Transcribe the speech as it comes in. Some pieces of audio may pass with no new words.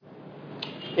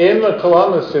In the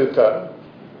Kalama Sutta,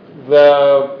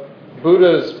 the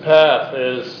Buddha's path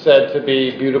is said to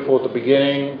be beautiful at the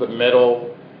beginning, the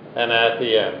middle, and at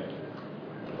the end.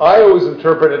 I always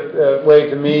interpret it that way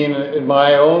to mean, in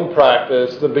my own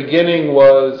practice, the beginning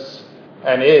was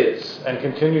and is and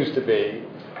continues to be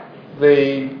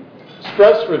the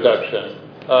stress reduction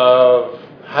of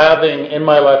having in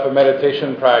my life a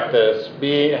meditation practice,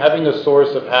 having a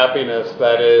source of happiness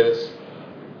that is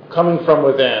coming from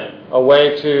within, a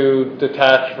way to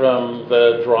detach from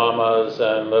the dramas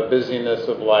and the busyness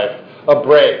of life, a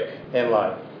break in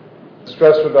life.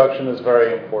 Stress reduction is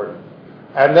very important.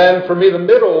 And then for me, the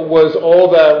middle was all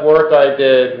that work I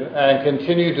did and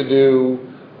continue to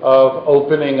do of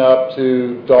opening up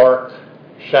to dark,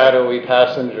 shadowy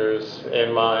passengers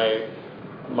in my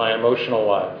emotional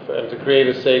life, and to create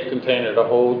a safe container to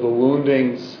hold the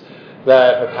woundings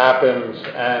that have happened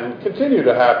and continue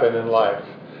to happen in life,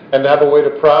 and to have a way to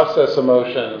process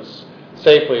emotions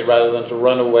safely rather than to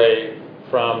run away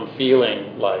from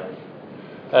feeling life.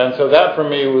 And so that for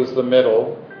me was the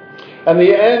middle. And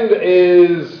the end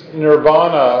is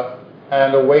nirvana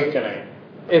and awakening.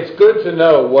 It's good to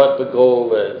know what the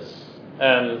goal is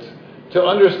and to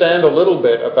understand a little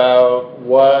bit about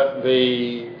what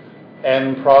the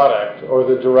end product or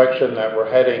the direction that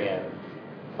we're heading in,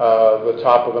 the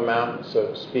top of the mountain, so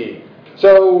to speak.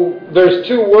 So there's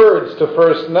two words to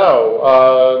first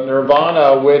know.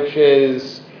 Nirvana, which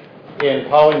is in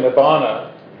Pali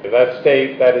Nibbana, that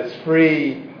state that is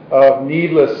free of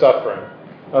needless suffering.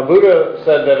 Now, Buddha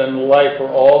said that in life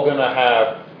we're all going to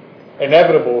have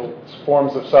inevitable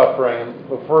forms of suffering.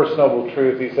 The first noble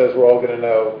truth, he says, we're all going to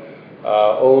know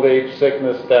old age,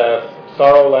 sickness, death,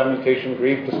 sorrow, lamentation,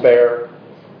 grief, despair.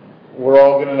 We're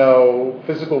all going to know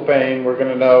physical pain. We're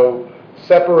going to know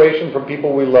separation from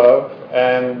people we love,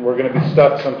 and we're going to be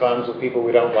stuck sometimes with people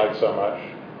we don't like so much.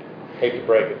 Hate to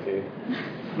break it to you.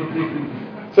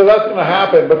 So that's going to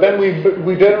happen, but then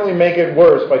we generally make it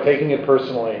worse by taking it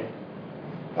personally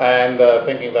and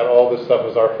thinking that all this stuff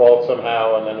is our fault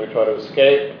somehow, and then we try to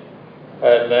escape.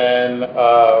 And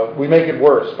then we make it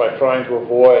worse by trying to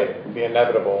avoid the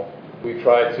inevitable. We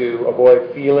try to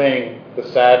avoid feeling the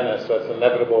sadness that's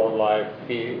inevitable in life.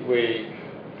 We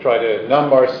try to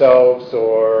numb ourselves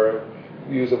or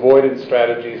use avoidance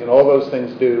strategies, and all those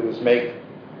things do is make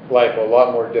life a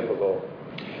lot more difficult.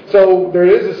 So there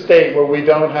is a state where we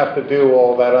don't have to do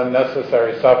all that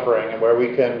unnecessary suffering, and where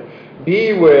we can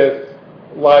be with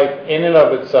life in and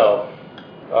of itself.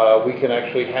 We can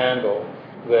actually handle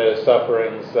the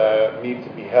sufferings that need to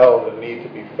be held and need to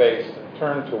be faced and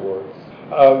turned towards.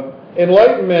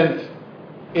 Enlightenment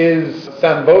is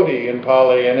Sambodhi in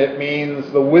Pali, and it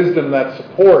means the wisdom that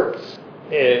supports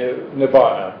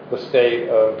Nibbana, the state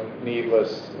of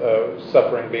needless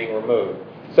suffering being removed.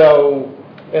 So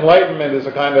enlightenment is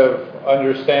a kind of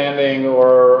understanding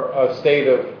or a state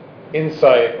of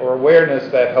insight or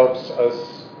awareness that helps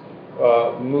us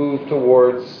move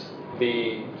towards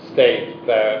the state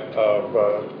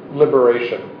of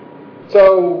liberation.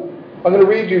 So I'm going to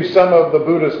read you some of the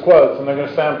Buddha's quotes, and they're going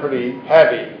to sound pretty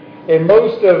heavy. In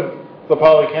most of the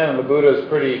Pali Canon, the Buddha is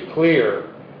pretty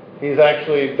clear. He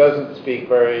actually doesn't speak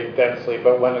very densely,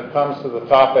 but when it comes to the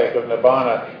topic of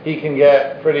Nibbana, he can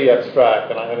get pretty abstract,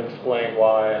 and I'm going to explain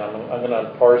why, and I'm going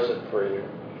to parse it for you.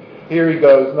 Here he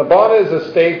goes. Nibbana is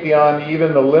a state beyond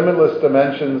even the limitless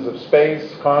dimensions of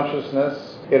space,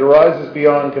 consciousness. It arises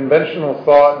beyond conventional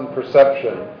thought and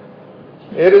perception.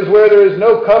 It is where there is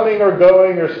no coming or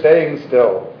going or staying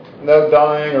still, no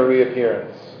dying or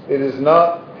reappearance. It is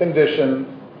not conditioned,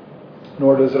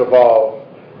 nor does it evolve.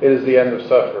 It is the end of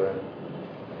suffering.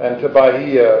 And to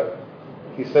Bahiya,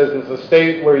 he says it's a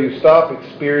state where you stop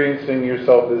experiencing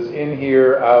yourself as in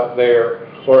here, out there,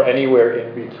 or anywhere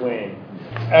in between.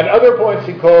 At other points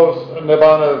he calls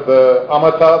Nibbana the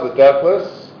Amata, the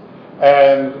deathless,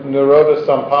 and Nirodha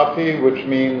Sampati, which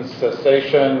means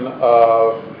cessation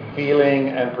of feeling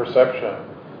and perception.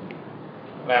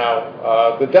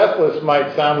 Now, the deathless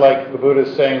might sound like the Buddha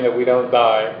is saying that we don't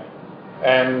die,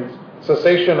 and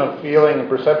cessation of feeling and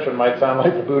perception might sound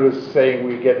like the Buddha is saying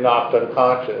we get knocked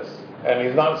unconscious, and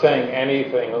he's not saying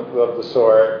anything of the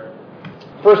sort.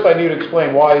 First, I need to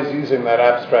explain why he's using that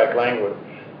abstract language.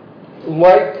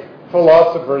 Like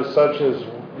philosophers such as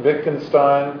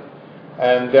Wittgenstein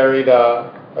and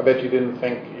Derrida, I bet you didn't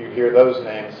think you'd hear those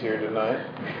names here tonight,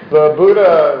 the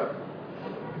Buddha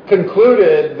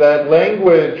concluded that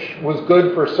language was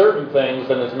good for certain things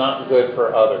and is not good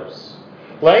for others.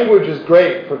 Language is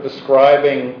great for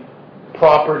describing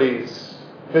properties,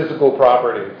 physical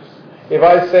properties. If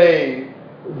I say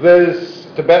this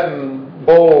Tibetan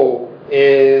bowl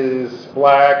is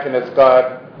black and it's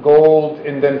got gold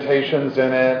indentations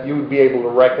in it, you would be able to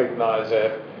recognize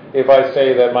it. If I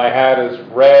say that my hat is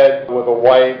red with a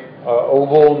white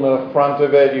oval in the front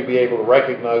of it, you'd be able to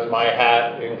recognize my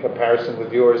hat in comparison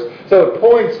with yours. So it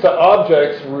points to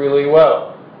objects really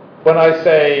well. When I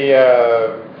say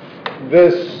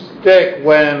this stick,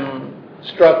 when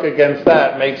struck against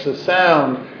that, makes a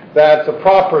sound, that's a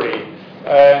property.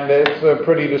 And it's a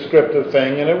pretty descriptive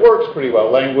thing, and it works pretty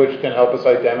well. Language can help us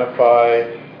identify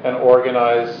and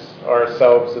organize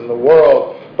ourselves in the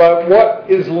world. But what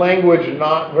is language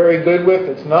not very good with?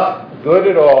 It's not good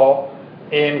at all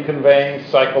in conveying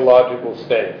psychological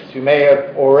states. You may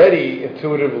have already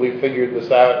intuitively figured this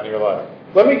out in your life.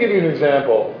 Let me give you an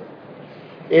example.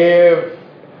 If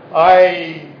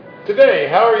today,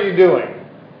 how are you doing?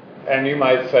 And you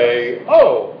might say,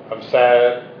 oh, I'm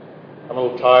sad, I'm a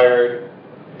little tired.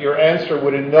 Your answer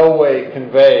would in no way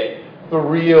convey the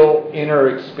real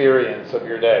inner experience of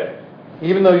your day.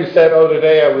 Even though you said, oh,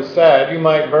 today I was sad, you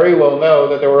might very well know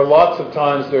that there were lots of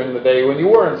times during the day when you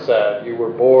weren't sad. You were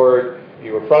bored,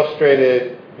 you were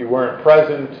frustrated, you weren't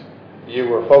present, you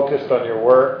were focused on your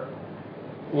work.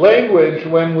 Language,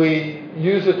 when we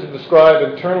use it to describe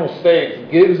internal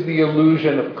states, gives the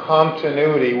illusion of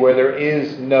continuity where there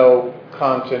is no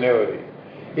continuity.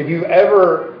 If you've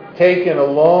ever taken a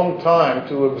long time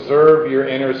to observe your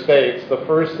inner states, the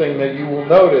first thing that you will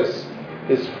notice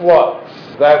is flux,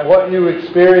 that what you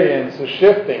experience is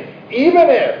shifting. Even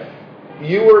if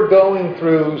you were going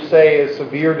through, say, a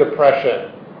severe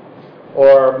depression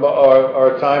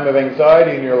or a time of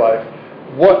anxiety in your life,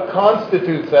 what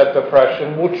constitutes that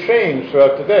depression will change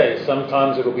throughout the day.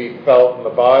 Sometimes it'll be felt in the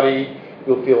body,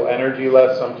 you'll feel energy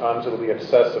less, sometimes it'll be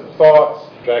obsessive thoughts,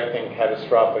 projecting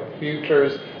catastrophic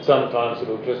futures, sometimes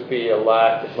it'll just be a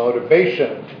lack of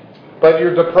motivation. But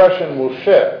your depression will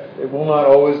shift. It will not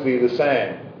always be the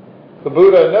same. The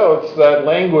Buddha notes that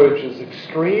language is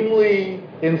extremely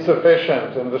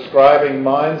insufficient in describing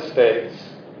mind states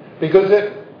because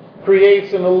it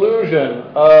creates an illusion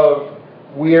of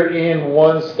we're in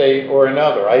one state or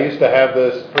another. I used to have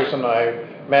this person I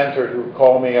mentored who would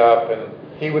call me up and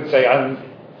he would say, I'm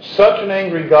such an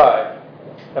angry guy.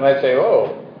 And I'd say,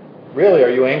 oh, really? Are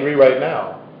you angry right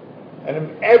now?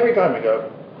 And every time I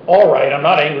go, all right, I'm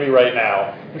not angry right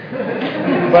now.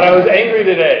 But I was angry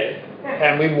today.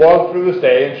 And we'd walk through this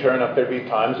day, and sure enough, there'd be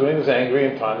times when he was angry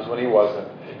and times when he wasn't.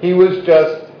 He was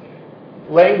just,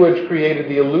 language created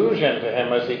the illusion to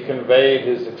him as he conveyed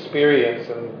his experience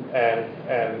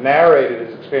and narrated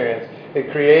his experience.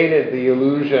 It created the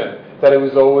illusion that it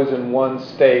was always in one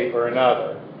state or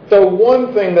another. So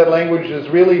one thing that language is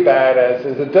really bad at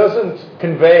is it doesn't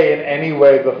convey in any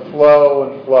way the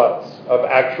flow and flux of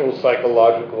actual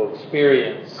psychological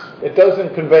experience. It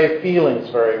doesn't convey feelings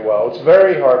very well. It's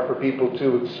very hard for people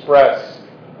to express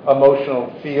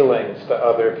emotional feelings to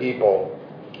other people.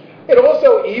 It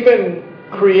also even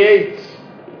creates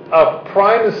a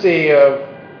primacy of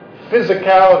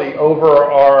physicality over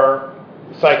our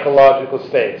psychological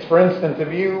states. For instance,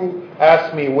 if you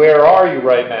ask me, where are you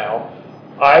right now?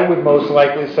 I would most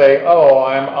likely say, oh,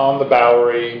 I'm on the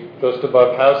Bowery, just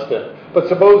above Houston. But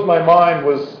suppose my mind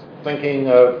was thinking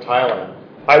of Thailand.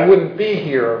 I wouldn't be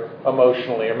here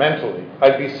emotionally or mentally.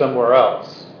 I'd be somewhere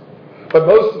else. But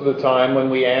most of the time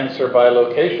when we answer by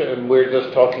location, we're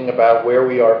just talking about where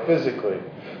we are physically.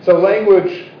 So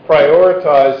language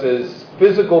prioritizes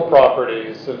physical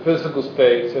properties and physical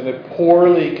states, and it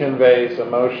poorly conveys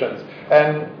emotions.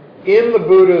 And in the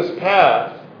Buddha's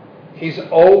path, he's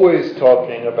always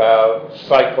talking about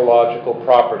psychological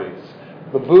properties.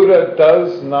 The Buddha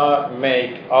does not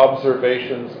make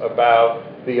observations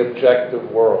about the objective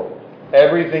world.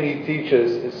 Everything he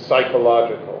teaches is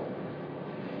psychological.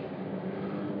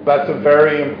 That's a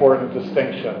very important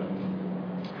distinction.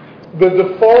 The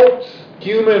default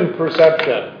human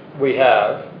perception we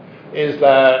have is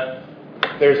that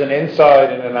there's an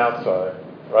inside and an outside,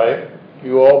 right?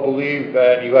 You all believe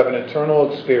that you have an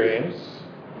internal experience,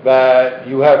 that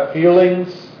you have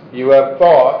feelings, you have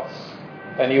thoughts,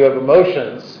 and you have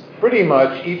emotions. Pretty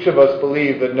much each of us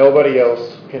believe that nobody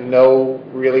else can know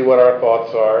really what our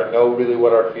thoughts are, know really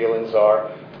what our feelings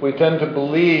are. We tend to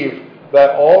believe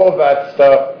that all of that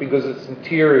stuff, because it's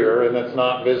interior and it's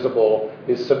not visible,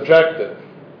 is subjective.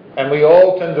 And we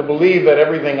all tend to believe that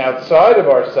everything outside of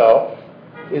ourselves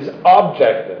is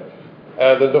objective.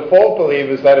 The default belief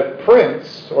is that if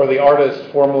Prince, or the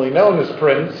artist formerly known as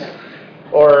Prince,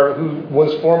 or who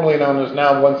was formerly known as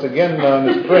now once again known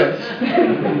as Prince,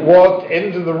 walked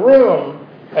into the room,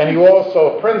 and you all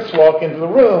saw Prince walk into the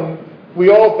room, we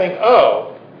all think,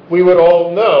 oh, we would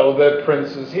all know that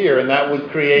Prince is here, and that would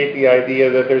create the idea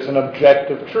that there's an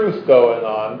objective truth going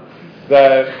on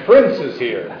that Prince is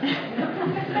here.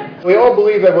 We all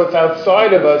believe that what's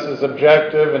outside of us is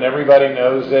objective and everybody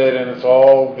knows it and it's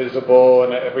all visible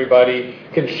and everybody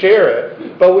can share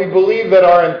it. But we believe that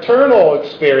our internal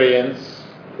experience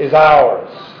is ours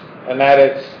and that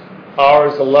it's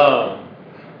ours alone.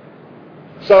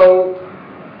 So,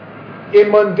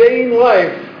 in mundane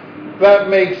life, that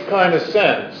makes kind of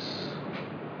sense.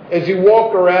 As you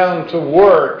walk around to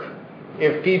work,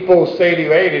 if people say to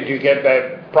you, hey, did you get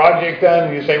that project done?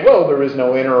 And you say, well, there is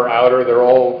no inner or outer. They're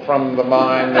all from the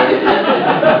mind.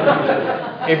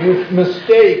 If you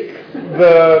mistake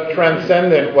the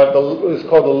transcendent, what is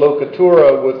called the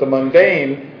locatura, with the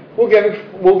mundane, we'll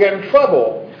get in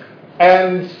trouble.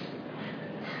 And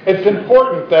it's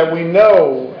important that we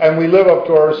know and we live up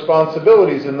to our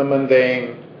responsibilities in the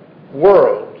mundane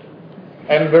world.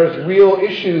 And there's real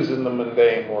issues in the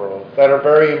mundane world that are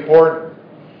very important.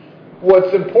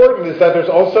 What's important is that there's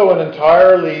also an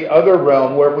entirely other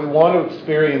realm where we want to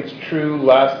experience true,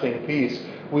 lasting peace.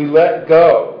 We let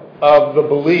go of the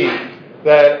belief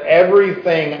that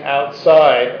everything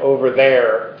outside over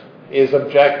there is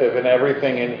objective and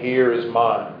everything in here is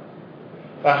mine.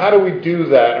 Now, how do we do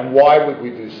that, and why would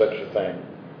we do such a thing?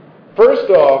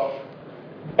 First off,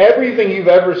 everything you've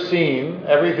ever seen,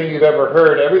 everything you've ever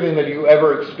heard, everything that you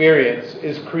ever experience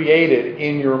is created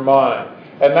in your mind.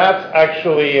 And that's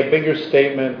actually a bigger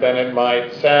statement than it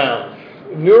might sound.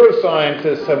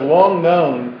 Neuroscientists have long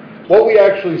known what we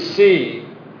actually see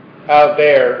out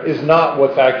there is not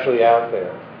what's actually out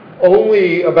there.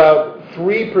 Only about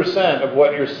 3% of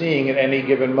what you're seeing at any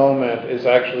given moment is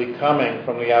actually coming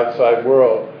from the outside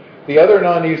world. The other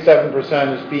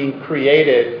 97% is being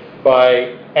created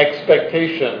by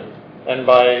expectation and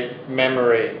by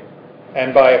memory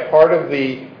and by a part of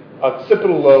the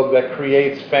occipital lobe that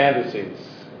creates fantasies.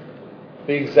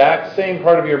 The exact same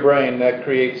part of your brain that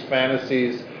creates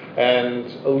fantasies and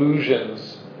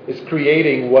illusions is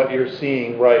creating what you're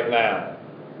seeing right now.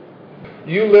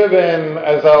 You live in,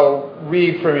 as I'll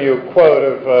read from you a quote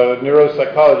of a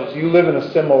neuropsychologist, you live in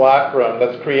a simulacrum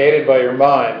that's created by your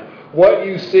mind. What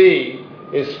you see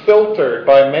is filtered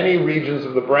by many regions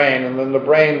of the brain, and then the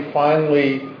brain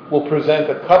finally will present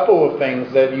a couple of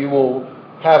things that you will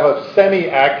have a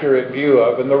semi-accurate view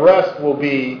of, and the rest will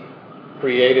be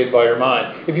created by your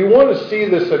mind. If you want to see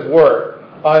this at work,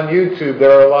 on YouTube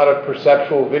there are a lot of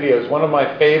perceptual videos. One of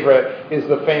my favorite is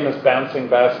the famous bouncing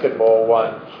basketball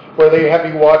one, where they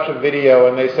have you watch a video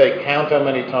and they say, count how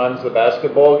many times the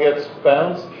basketball gets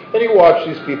bounced. Then you watch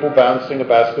these people bouncing a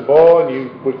basketball and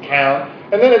you would count.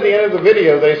 And then at the end of the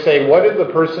video they say, what did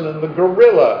the person in the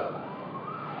gorilla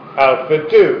outfit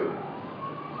do?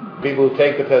 People who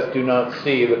take the test do not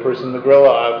see the person in the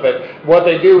gorilla outfit. What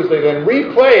they do is they then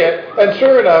replay it, and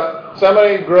sure enough,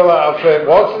 somebody in the gorilla outfit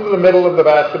walks into the middle of the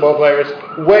basketball players,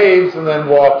 waves, and then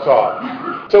walks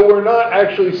off. So we're not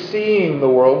actually seeing the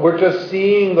world, we're just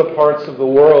seeing the parts of the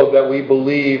world that we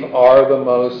believe are the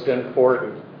most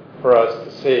important for us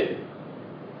to see.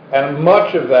 And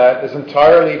much of that is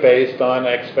entirely based on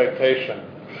expectation.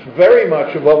 Very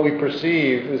much of what we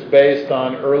perceive is based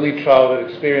on early childhood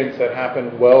experience that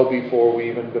happened well before we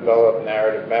even developed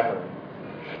narrative memory.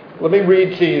 Let me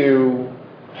read to you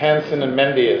Hansen and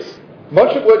Mendius.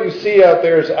 Much of what you see out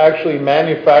there is actually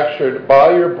manufactured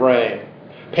by your brain,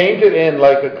 painted in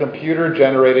like a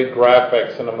computer-generated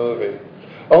graphics in a movie.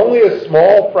 Only a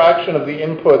small fraction of the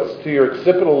inputs to your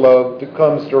occipital lobe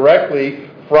comes directly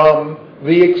from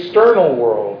the external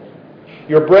world.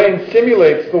 Your brain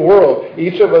simulates the world.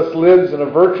 Each of us lives in a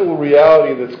virtual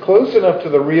reality that's close enough to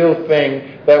the real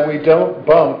thing that we don't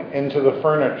bump into the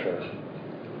furniture.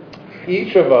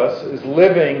 Each of us is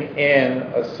living in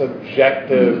a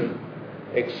subjective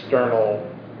external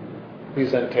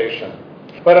presentation.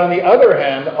 But on the other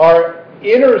hand, our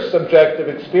inner subjective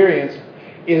experience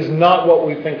is not what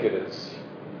we think it is.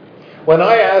 When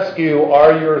I ask you,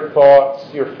 are your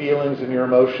thoughts, your feelings, and your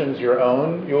emotions your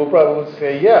own? You will probably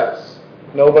say yes.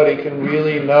 Nobody can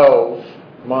really know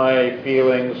my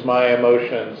feelings, my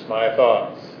emotions, my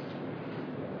thoughts.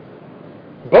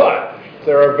 But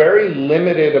there are a very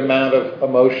limited amount of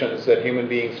emotions that human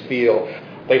beings feel.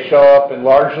 They show up in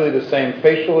largely the same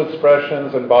facial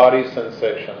expressions and body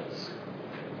sensations.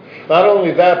 Not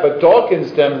only that, but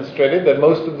Dawkins demonstrated that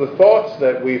most of the thoughts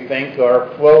that we think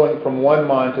are flowing from one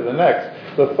mind to the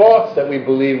next. The thoughts that we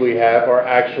believe we have are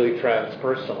actually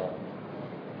transpersonal.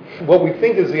 What we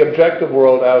think is the objective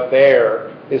world out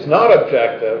there is not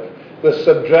objective. The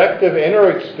subjective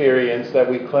inner experience that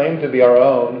we claim to be our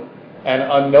own and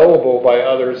unknowable by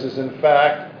others is in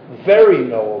fact very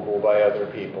knowable by other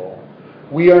people.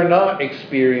 We are not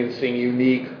experiencing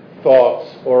unique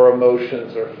thoughts or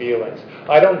emotions or feelings.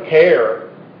 I don't care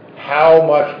how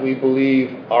much we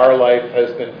believe our life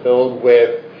has been filled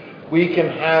with. We can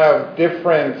have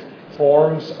different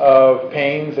forms of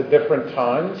pains at different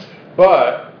times,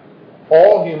 but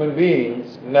all human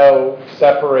beings know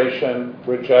separation,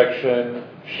 rejection,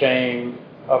 shame,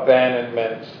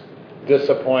 abandonment,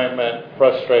 disappointment,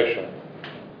 frustration.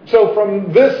 So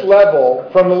from this level,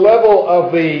 from the level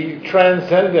of the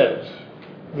transcendent,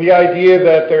 the idea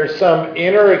that there's some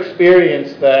inner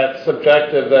experience that's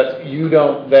subjective,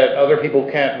 that other people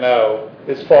can't know,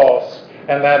 is false,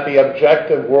 and that the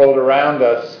objective world around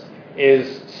us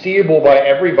is seeable by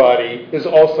everybody is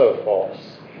also false.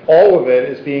 All of it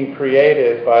is being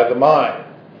created by the mind.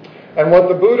 And what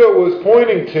the Buddha was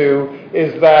pointing to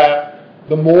is that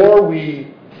the more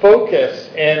we focus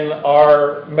in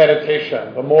our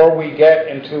meditation, the more we get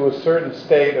into a certain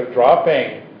state of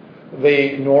dropping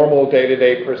the normal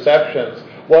day-to-day perceptions,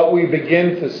 what we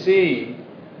begin to see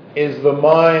is the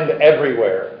mind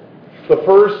everywhere. The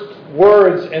first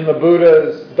words in the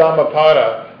Buddha's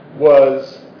Dhammapada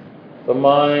was, the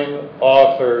mind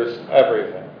authors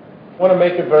everything. I want to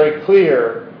make it very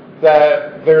clear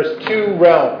that there's two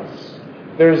realms.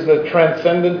 There's the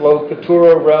transcendent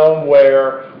Lokatura realm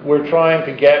where we're trying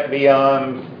to get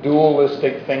beyond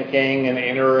dualistic thinking and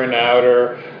inner and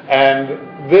outer,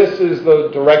 and this is the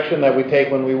direction that we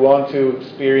take when we want to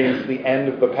experience the end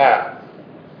of the path.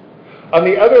 On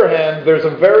the other hand, there's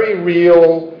a very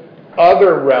real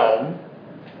other realm.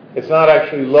 It's not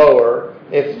actually lower,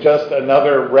 it's just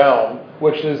another realm,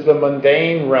 which is the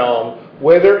mundane realm,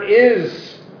 where there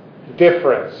is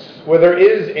difference, where there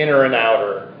is inner and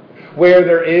outer, where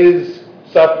there is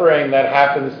suffering that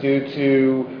happens due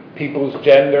to people's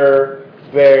gender,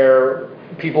 where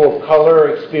people of color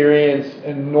experience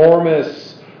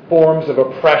enormous forms of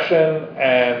oppression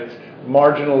and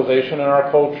marginalization in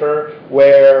our culture,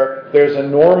 where there's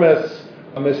enormous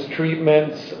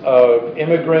mistreatments of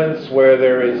immigrants, where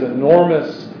there is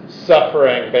enormous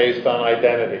suffering based on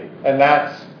identity.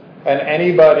 And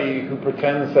anybody who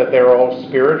pretends that they're all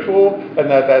spiritual and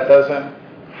that doesn't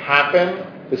happen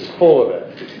is full of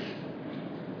it.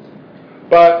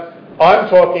 But I'm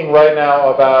talking right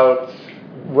now about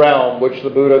realm, which the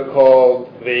Buddha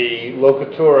called the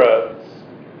Lokatura.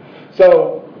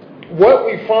 So what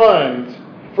we find,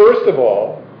 first of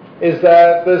all, is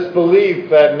that this belief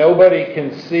that nobody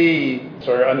can see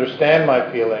or understand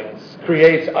my feelings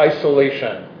creates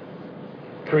isolation,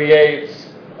 creates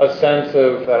a sense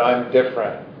of that I'm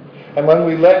different. And when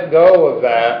we let go of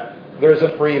that, there's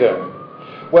a freedom.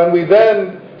 When we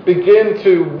then begin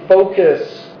to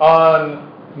focus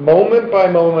on moment by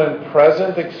moment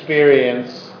present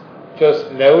experience,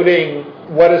 just noting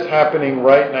what is happening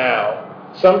right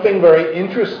now, something very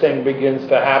interesting begins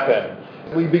to happen.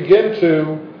 We begin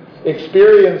to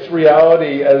experience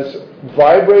reality as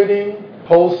vibrating,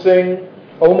 pulsing,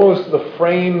 almost the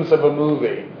frames of a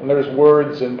movie. And there's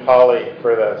words in Pali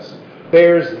for this.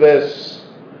 There's this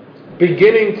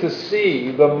beginning to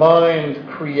see the mind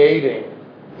creating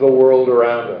the world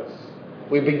around us.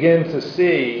 We begin to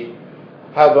see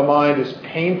how the mind is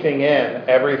painting in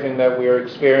everything that we are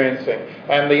experiencing.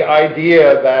 And the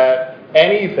idea that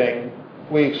anything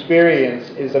we experience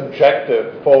is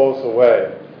objective falls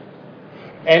away.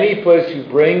 Any place you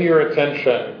bring your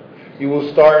attention,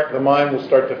 the mind will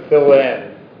start to fill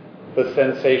in the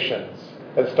sensations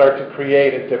and start to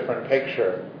create a different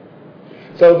picture.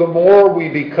 So the more we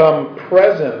become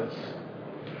present,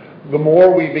 the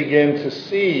more we begin to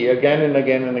see again and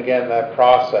again and again that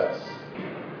process.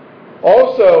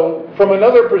 Also, from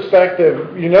another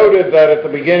perspective, you noted that at the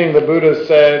beginning the Buddha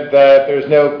said that there's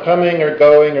no coming or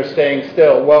going or staying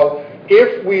still. Well,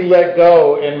 if we let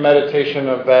go in meditation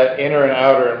of that inner and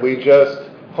outer, and we just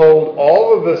hold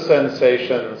all of the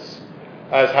sensations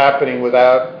as happening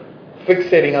without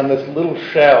fixating on this little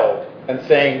shell and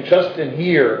saying, just in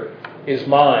here is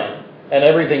mine, and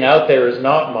everything out there is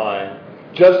not mine.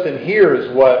 Just in here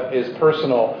is what is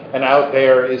personal, and out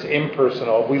there is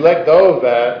impersonal. If we let go of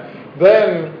that,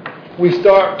 then we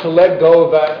start to let go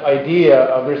of that idea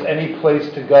of there's any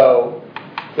place to go,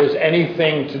 there's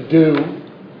anything to do,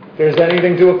 there's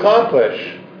anything to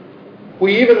accomplish.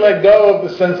 We even let go of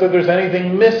the sense that there's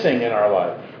anything missing in our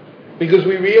life, because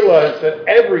we realize that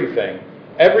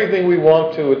everything we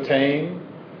want to attain,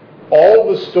 all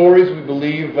the stories we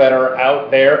believe that are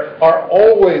out there are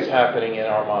always happening in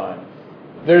our mind.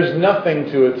 There's nothing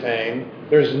to attain.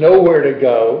 There's nowhere to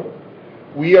go.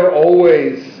 We are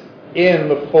always in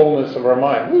the fullness of our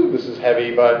mind. Ooh, this is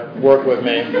heavy, but work with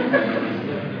me.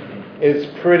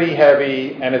 It's pretty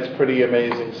heavy, and it's pretty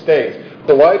amazing state.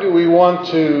 So why do we want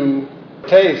to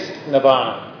taste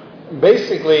Nibbana?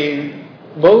 basically,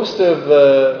 most of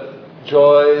the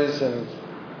joys and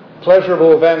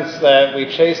pleasurable events that we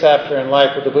chase after in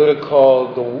life, what the Buddha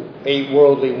called the 8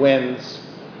 worldly winds,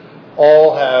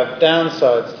 all have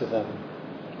downsides to them.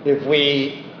 If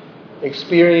we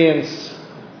experience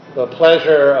the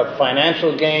pleasure of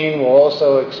financial gain, we'll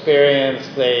also experience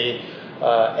the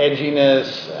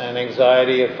edginess and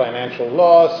anxiety of financial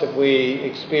loss. If we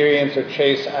experience or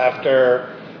chase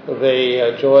after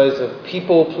the joys of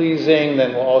people-pleasing,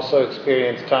 then we'll also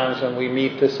experience times when we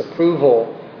meet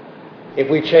disapproval. If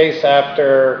we chase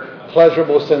after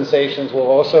pleasurable sensations, we'll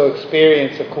also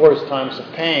experience, of course, times of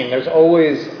pain. There's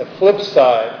always a flip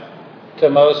side to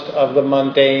most of the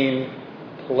mundane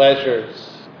pleasures.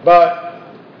 But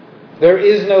there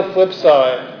is no flip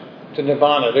side to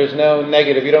nirvana. There's no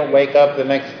negative. You don't wake up the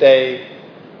next day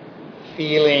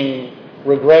feeling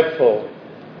regretful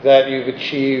that you've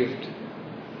achieved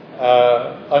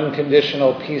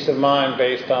unconditional peace of mind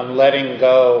based on letting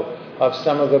go of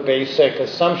some of the basic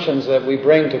assumptions that we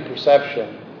bring to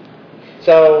perception.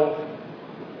 So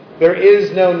there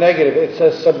is no negative. It's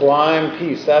a sublime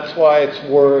peace. That's why it's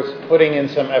worth putting in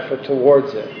some effort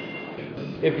towards it.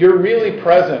 If you're really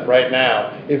present right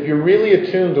now, if you're really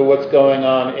attuned to what's going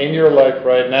on in your life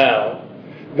right now,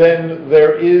 then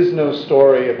there is no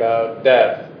story about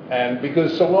death. And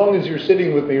because so long as you're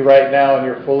sitting with me right now and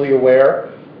you're fully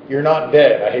aware, you're not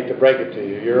dead. I hate to break it to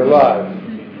you. You're alive.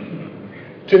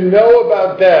 To know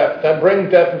about death, to bring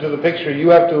death into the picture, you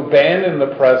have to abandon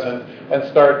the present and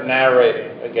start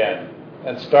narrating again,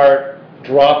 and start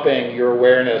dropping your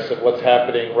awareness of what's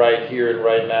happening right here and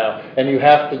right now. And you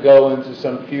have to go into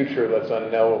some future that's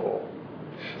unknowable.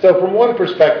 So from one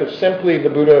perspective, simply the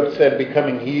Buddha said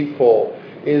becoming heedful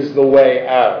is the way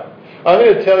out. I'm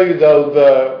going to tell you,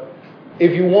 though,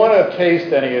 if you want to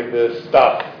taste any of this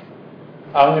stuff,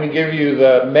 I'm going to give you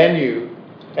the menu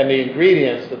and the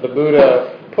ingredients that the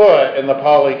Buddha put in the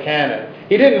Pali Canon.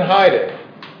 He didn't hide it.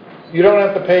 You don't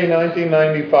have to pay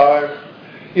 $19.95.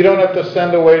 You don't have to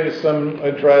send away to some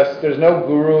address. There's no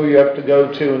guru you have to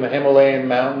go to in the Himalayan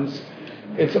mountains.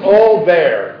 It's all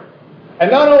there. And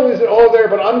not only is it all there,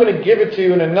 but I'm going to give it to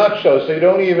you in a nutshell, so you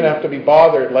don't even have to be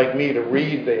bothered like me to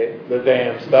read the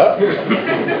damn stuff.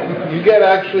 You get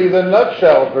actually the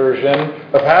nutshell version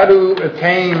of how to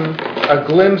attain a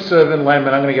glimpse of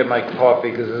enlightenment. I'm going to get my coffee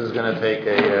because this is going to take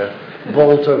a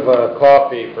bolt of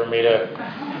coffee for me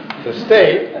to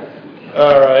state.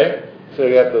 All right. So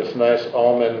you got this nice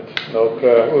almond milk.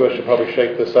 I should probably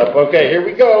shake this up. Okay, here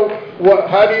we go.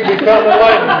 How do you become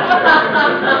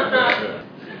enlightened?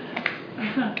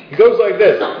 It goes like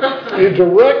this.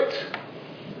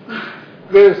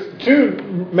 There's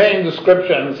 2 main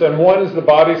descriptions, and one is the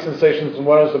body sensations and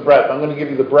one is the breath. I'm going to give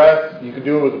you the breath. You can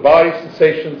do it with the body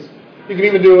sensations. You can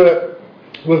even do it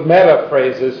with metta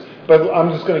phrases, but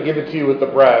I'm just going to give it to you with the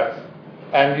breath.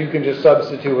 And you can just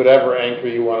substitute whatever anchor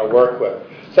you want to work with.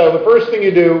 So the first thing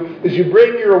you do is you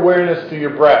bring your awareness to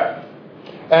your breath.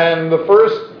 And the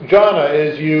first jhana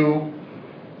is you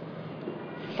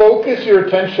focus your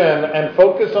attention and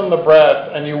focus on the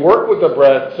breath, and you work with the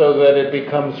breath so that it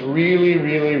becomes really,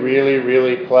 really, really,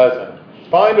 really pleasant.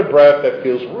 Find a breath that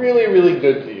feels really, really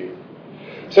good to you.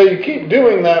 So you keep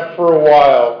doing that for a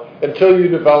while until you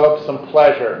develop some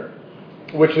pleasure,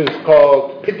 which is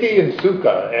called piti and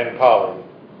sukha in Pali.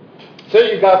 So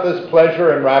you got this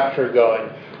pleasure and rapture going,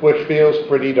 which feels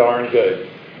pretty darn good.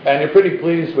 And you're pretty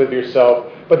pleased with yourself.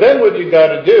 But then what you got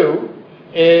to do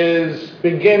is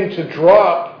begin to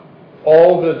drop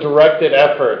all the directed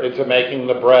effort into making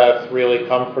the breath really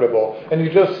comfortable. And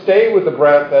you just stay with the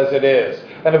breath as it is.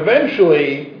 And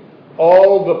eventually,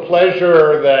 all the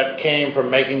pleasure that came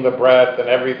from making the breath and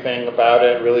everything about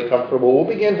it really comfortable will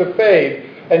begin to fade.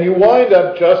 And you wind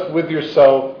up just with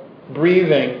yourself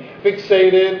breathing,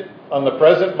 fixated on the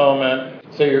present moment.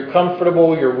 So you're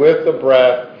comfortable, you're with the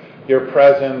breath, you're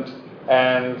present,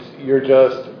 and you're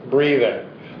just breathing.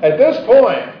 At this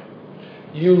point,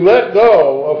 you let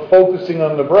go of focusing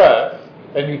on the breath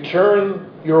and you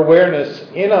turn your awareness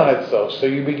in on itself. So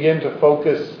you begin to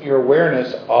focus your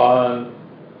awareness on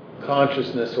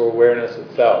consciousness or awareness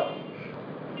itself.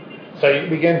 So you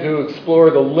begin to explore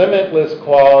the limitless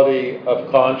quality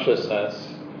of consciousness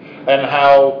and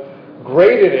how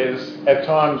great it is at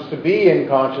times to be in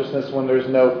consciousness when there's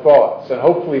no thoughts. And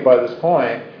hopefully by this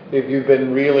point, if you've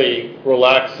been really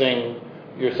relaxing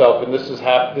yourself, and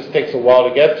this takes a while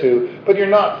to get to, but you're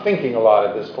not thinking a lot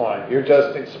at this point. You're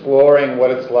just exploring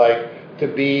what it's like to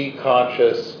be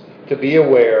conscious, to be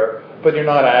aware, but you're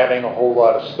not adding a whole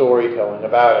lot of storytelling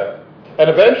about it. And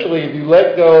eventually, if you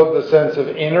let go of the sense of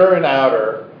inner and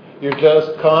outer, you're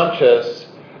just conscious,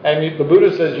 And the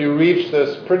Buddha says you reach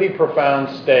this pretty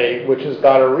profound state, which has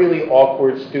got a really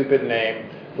awkward, stupid name,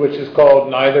 which is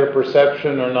called neither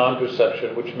perception or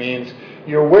non-perception, which means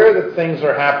you're aware that things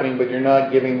are happening, but you're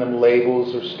not giving them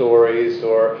labels or stories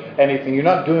or anything. You're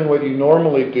not doing what you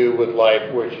normally do with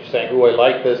life, where you're saying, oh, I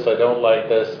like this, I don't like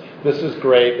this, this is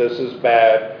great, this is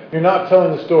bad. You're not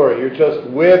telling the story. You're just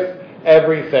with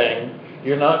everything.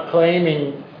 You're not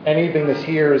claiming anything that's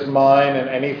here is mine and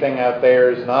anything out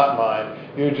there is not mine.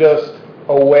 You're just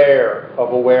aware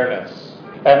of awareness.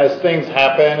 And as things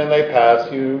happen and they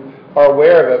pass, you are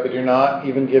aware of it, but you're not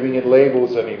even giving it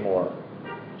labels anymore.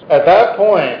 At that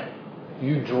point,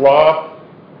 you drop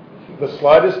the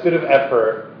slightest bit of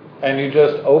effort and you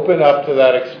just open up to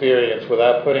that experience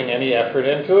without putting any effort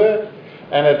into it.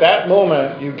 And at that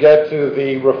moment, you get to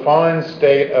the refined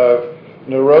state of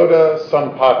Nirodha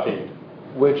Sampatti,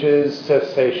 which is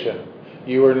cessation.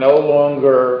 You are no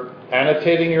longer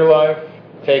annotating your life,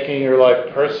 taking your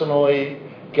life personally,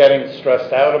 getting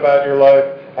stressed out about your life,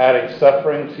 adding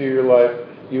suffering to your life.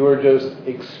 You are just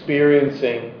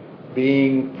experiencing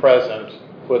being present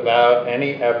without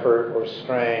any effort or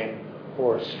strain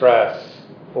or stress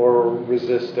or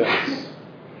resistance.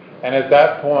 And at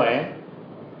that point,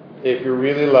 if you're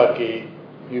really lucky,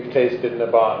 you've tasted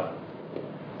Nibbana.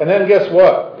 And then guess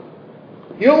what?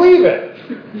 You leave it.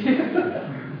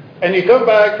 And you come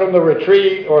back from the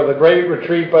retreat or the great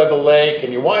retreat by the lake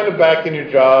and you wind up back in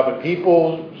your job and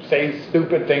people say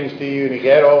stupid things to you and you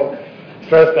get all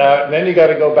stressed out, and then you got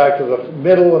to go back to the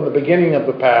middle and the beginning of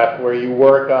the path where you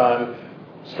work on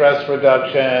stress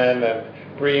reduction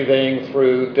and breathing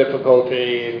through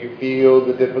difficulty, and you feel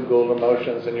the difficult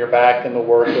emotions, and you're back in the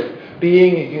work of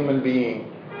being a human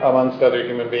being amongst other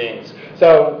human beings.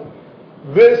 So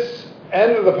this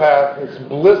end of the path is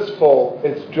blissful,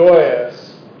 it's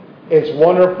joyous, it's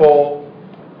wonderful,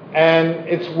 and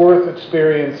it's worth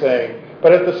experiencing.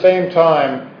 But at the same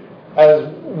time, as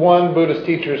one Buddhist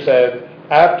teacher said,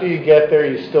 after you get there,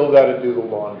 you still got to do the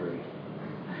laundry.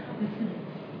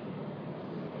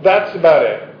 That's about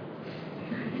it.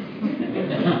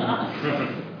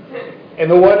 On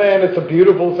the one hand, it's a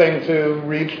beautiful thing to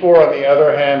reach for. On the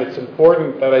other hand, it's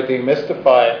important that I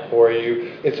demystify it for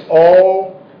you. It's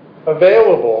all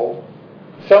available.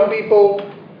 Some people,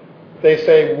 they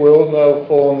say, will know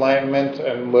full enlightenment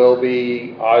and will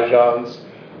be ajahns,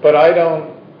 but I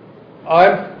don't.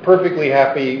 I'm perfectly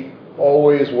happy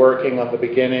always working on the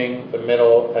beginning, the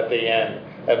middle, at the end,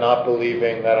 and not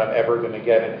believing that I'm ever going to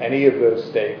get in any of those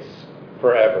states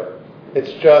forever.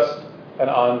 It's just an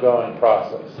ongoing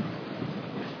process.